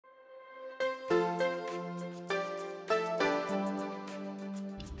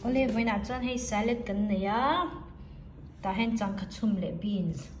Ole voi na chan hei salad kan neya ta hen chang khachum le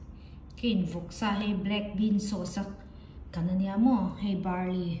beans kin vawksa hei black bean sauce kan ania mo hei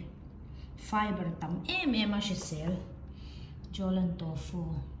barley fiber tam em a shi sel jolan tofu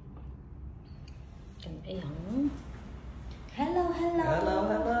kan ayang hello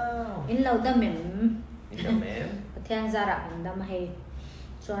in lo da mem pathian zara an dam hei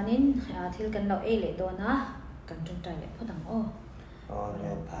chuanin thil kan lo e le do na kan tun tai le phodang o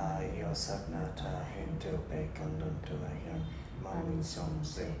Ole pai yo sakna ta hinto pe kandun to ayang mami som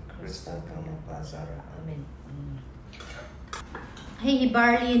se Krista kama bazara amen hei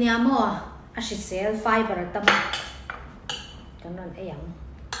barley ni amo a shi sel fiber tam kan non ayang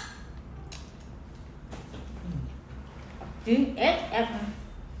Ding LL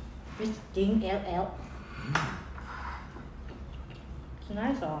with Ding LL. It's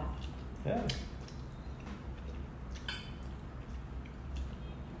nice, or Yeah.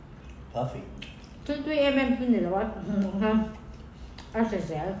 Puffy. 2mm pin the what? As I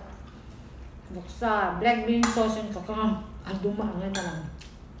said, vawksa black bean sauce and kakang aduma ang ito lang.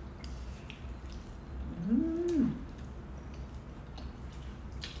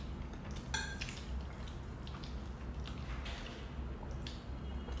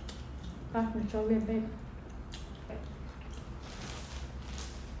 Pass me sorry, babe.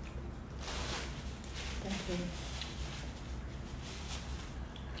 Thank you.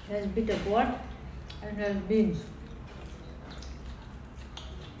 There's a bit of what? And there's beans.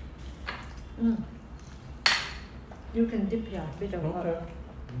 You can dip here, a bit of Okay. what?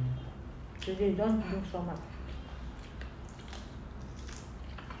 So they don't do so much.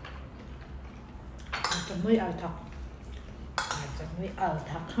 It's a muy alta. It's a muy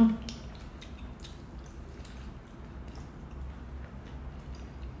alta.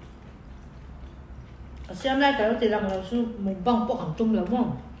 Xem lại cái thì làm là su mukbang bộ hàng chung lắm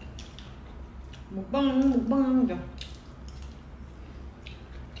không? Mukbang kìa.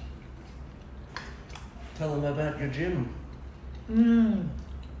 Tell them about your gym.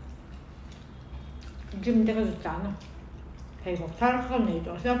 Gym 제가 좋잖아. 배고 살살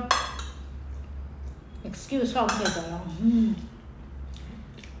내줘. Excuse không thể được.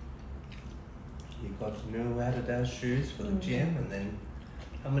 You got new Adidas shoes for the gym, and then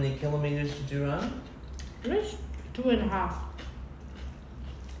how many kilometers did you run? At least 2.5.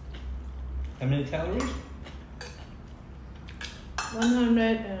 How many calories?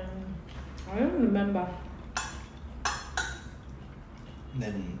 100 and I don't remember. And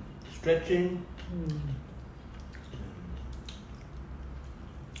then stretching.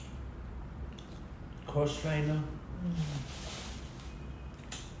 Cross trainer.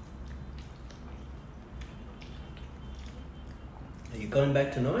 Are you going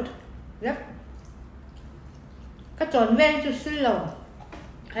back tonight? Yep. Cái chuẩn về chút xíu rồi.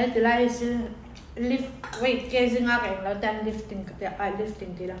 Hay từ lại xíu lift weight raising up and now then lifting cái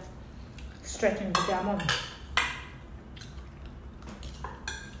lifting thì là stretching cái mông.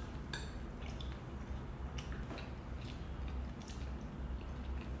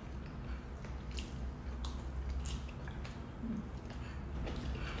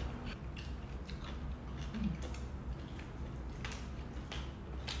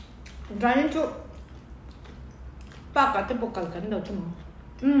 Running to ba cái bộ cẩn cẩn đầu cho mà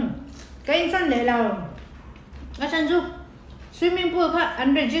cái infant này là cái chân chú swimming pool khác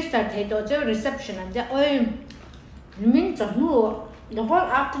unregistered thấy đó chứ reception anh chứ ơi mình chẳng mua the whole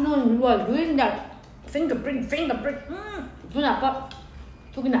afternoon we were doing that fingerprint tôi nào có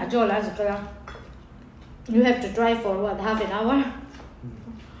tôi cái nào cho là gì cơ you have to drive for what half an hour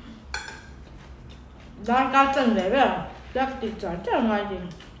đó cái chân này bây giờ chắc thì chẳng chẳng ai gì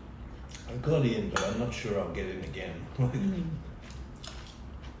I got in, but I'm not sure I'll get in again.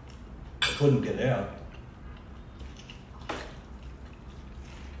 I couldn't get out.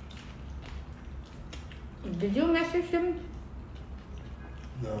 Did you message him?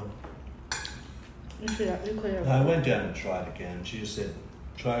 No. You could have. I went down and tried again. She just said,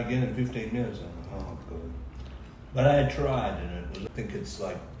 try again in 15 minutes. I'm like, oh, good. But I tried, and it was, I think it's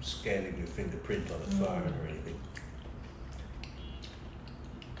like scanning your fingerprint on a phone or anything.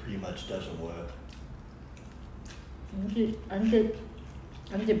 Pretty much doesn't work.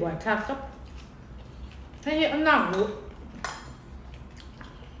 Anh chị bỏ thác cấp. Thế anh làm được.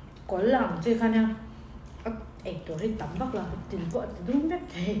 Có làm chứ khả năng. Ê, tôi đi tắm bắt là tình vợ thì đúng nhất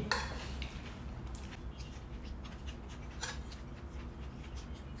thế.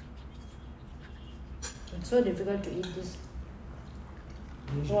 It's so difficult to eat this.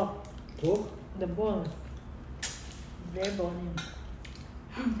 Pork. Pork? The bone. Very bony.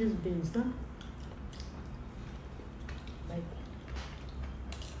 These beans, no? Like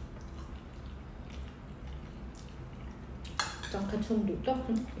sang khát sum đủ tóc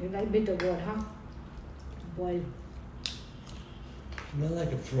like bitter gourd ha boil I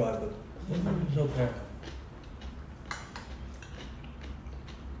like it fried, but it's okay.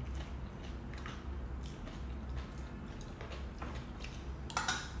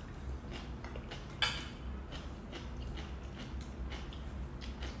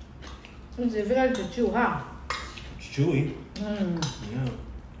 It's very to chew, huh? It's chewy. Mm. Yeah.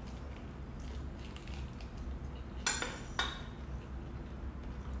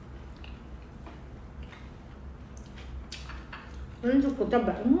 Nên chúng ta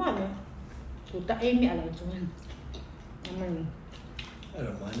bán ngoài mà chúng ta em mẹ là chúng mình I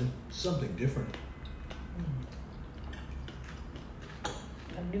don't mind it. It's something different.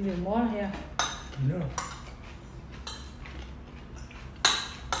 I'll give you more here. No.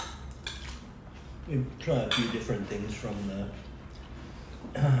 We try a few different things from the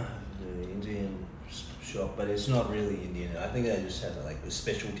Indian shop, but it's not really Indian. I think they just have like a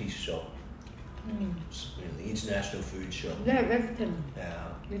specialty shop. It's really international food shop. They have everything.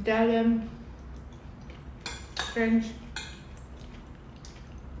 Yeah. Italian, French.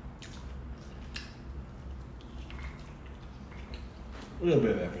 A little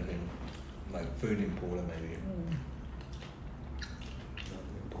bit of everything. Like food importer maybe.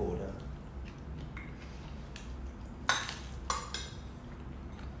 Importer.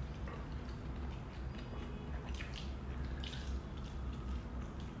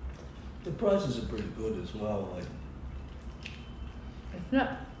 The prices are pretty good as well. Like, It's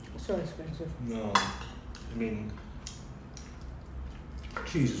not so expensive. no, I mean,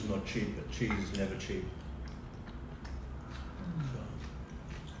 cheese is not cheap, but cheese is never cheap.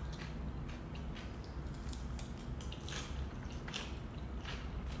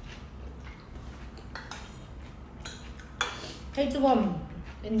 Hey, the one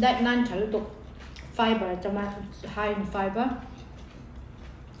in that nine look fiber, tomato high in fiber,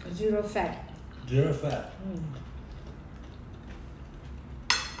 zero fat. Zero fat.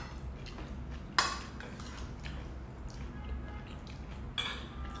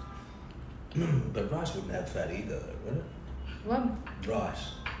 But rice wouldn't have fat either, would it? What?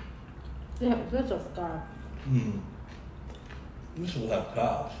 Rice. Yeah, lots of carb. This will have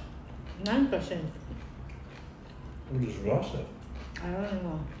carbs. 9%. What does rice have? I don't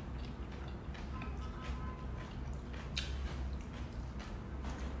know.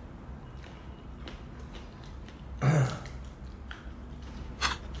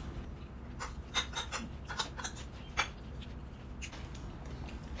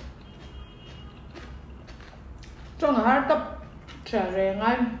 Trong hard top cherry and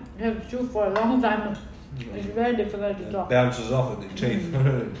I have chewed for a long time. It's very difficult to It talk. bounces off at the teeth.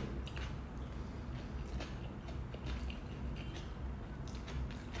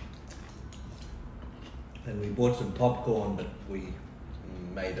 And we bought some popcorn, but we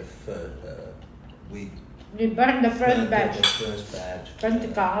made a we We burned the first burned batch. The first batch.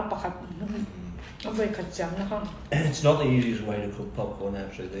 It's not the easiest way to cook popcorn.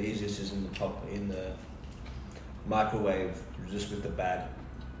 Actually, the easiest is in the microwave, just with the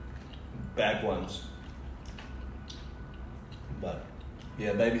bag ones. But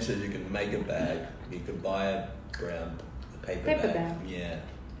yeah, baby says you can make a bag. You can buy a brown paper bag. Yeah.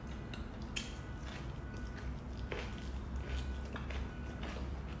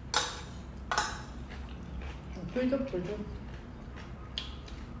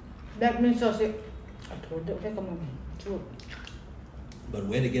 That means also, I told you, take a moment. But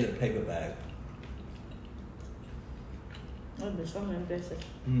where to get a paper bag? Oh, there's so many places.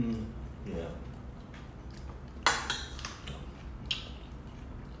 Yeah.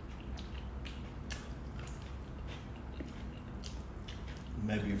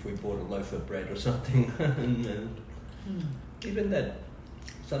 Maybe if we bought a loaf of bread or something. Even that,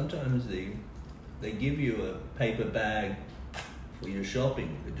 sometimes they give you a paper bag for your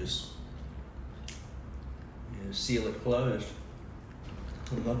shopping. You just seal it closed.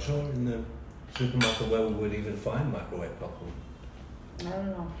 I'm not sure in the supermarket where we would even find microwave popcorn. I don't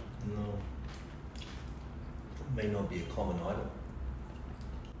know. No. It may not be a common item.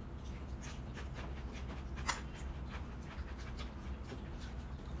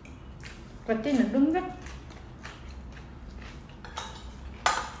 Cái tin là đúng đấy.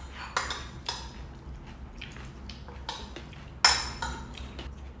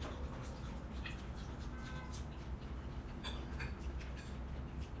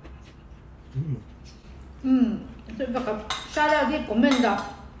 Tôi bác shout out đi comment đó.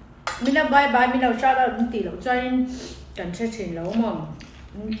 Mình là bye bye, mình là shout out đến tỷ lệ cho anh cảnh sát trình lâu mà.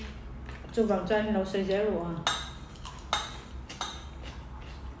 Chụp vào cho anh lâu xây dễ rồi à.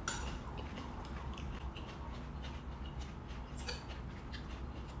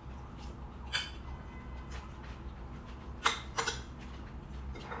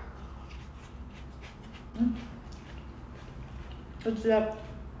 It's like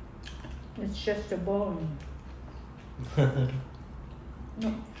it's just a bone. No,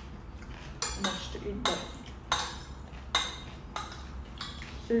 much to eat, but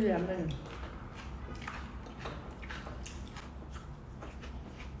still yummy.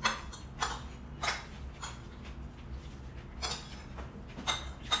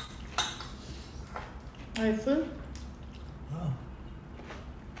 Are you full? Oh.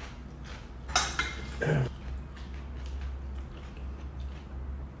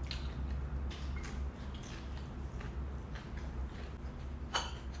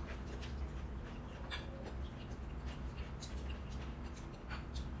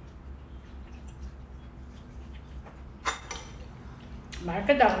买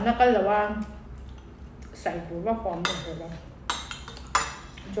cái đậu nó có là xài của bác con được rồi đó.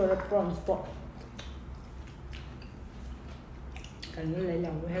 Cho nó prawn spot. Can you lay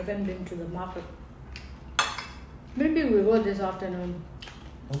down? We haven't been to the market. Maybe we go this afternoon.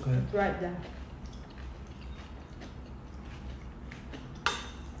 Okay. It's right there.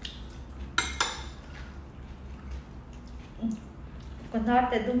 Còn nói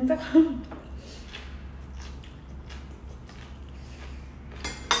để đúng chắc không?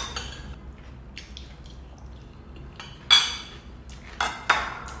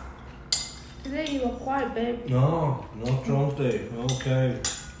 Today you were quiet, babe. No, not drunk day. Okay.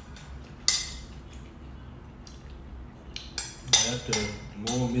 I have to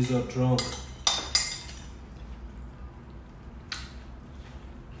more miso drunk.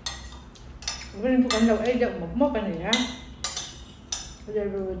 We're going to end up eating một mốc này nhá. Today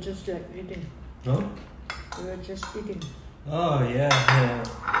we were just like eating. Huh? We were just eating. Oh yeah.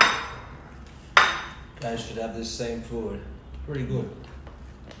 Guys should have this same food. Pretty good.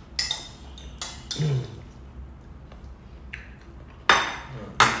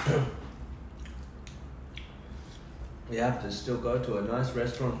 We have to still go to a nice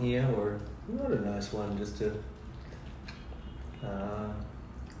restaurant here, or not a nice one, just a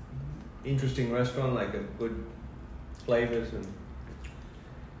interesting restaurant, like a good flavors, and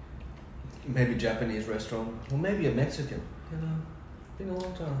maybe Japanese restaurant, or maybe a Mexican. You know, been a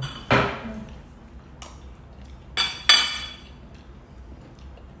long time.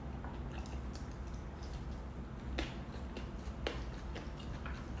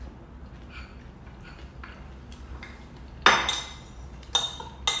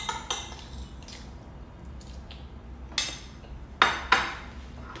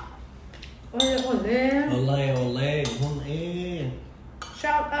 Ole. Ole, Hun eh.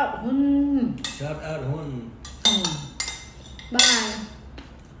 Shout out Hun. Shout out Hun. Bye.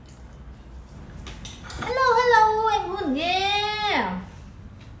 Hello em Hun yeah.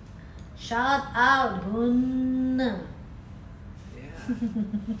 Shout out Hun. Yeah.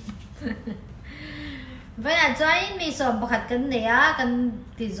 Vậy là join mi so bakhat kan nia kan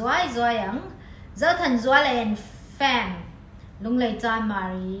ti zoi ang zo than zoi len fan lung lei chai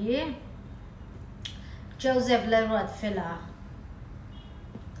mari Joseph Leroy Fila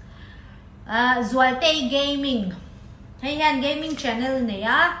Zualte Gaming hay han gaming channel này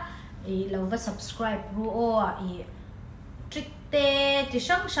á ý lâu và subscribe ruo ý trick te ti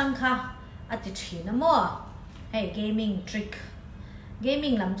sang kha at ti thina mo hey gaming trick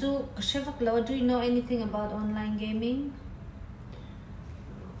gaming làm chu shevak lo. Do you know anything about online gaming?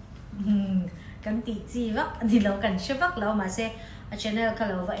 Kan ti chi vak di lo kan shevak lo ma se a channel ka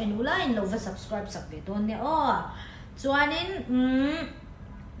lo va enula in lo va subscribe sak ve don ne o chuanin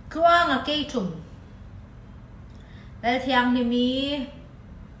kruang a ke thum lal thiang ni mi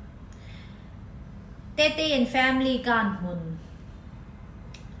tete and family kan hun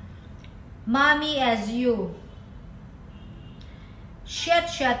mommy as you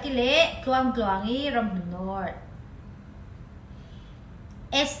shat le tuang I ram nor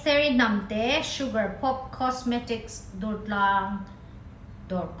Esther namte sugar pop cosmetics dortlang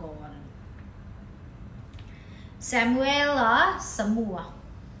dorgon Samuela Samua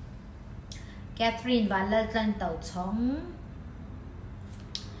Catherine Valaltan Tau Chong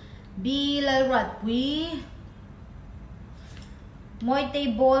Bilal Ratwi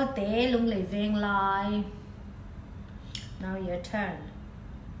Moite Bolte Lung Le Veng Lai. Now your turn.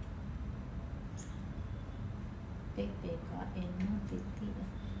 Big Big mat.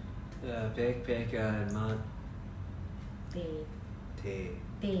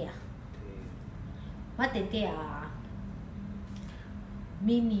 Te. What te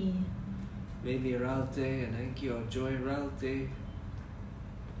Mimi. Maybe Ralte and thank you Joy Ralte.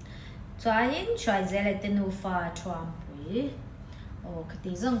 Try zele tenufa Trumpui. Oh,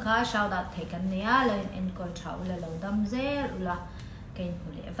 katizong ka shout out taken niya len en control la dam zel la kain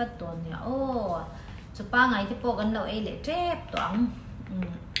huli evaton niya. Oh, chụp ba ngày thì bộ gần lâu ấy lệ trép toán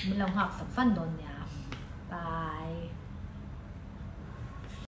mình lòng học sắp phân đồn nhà bye.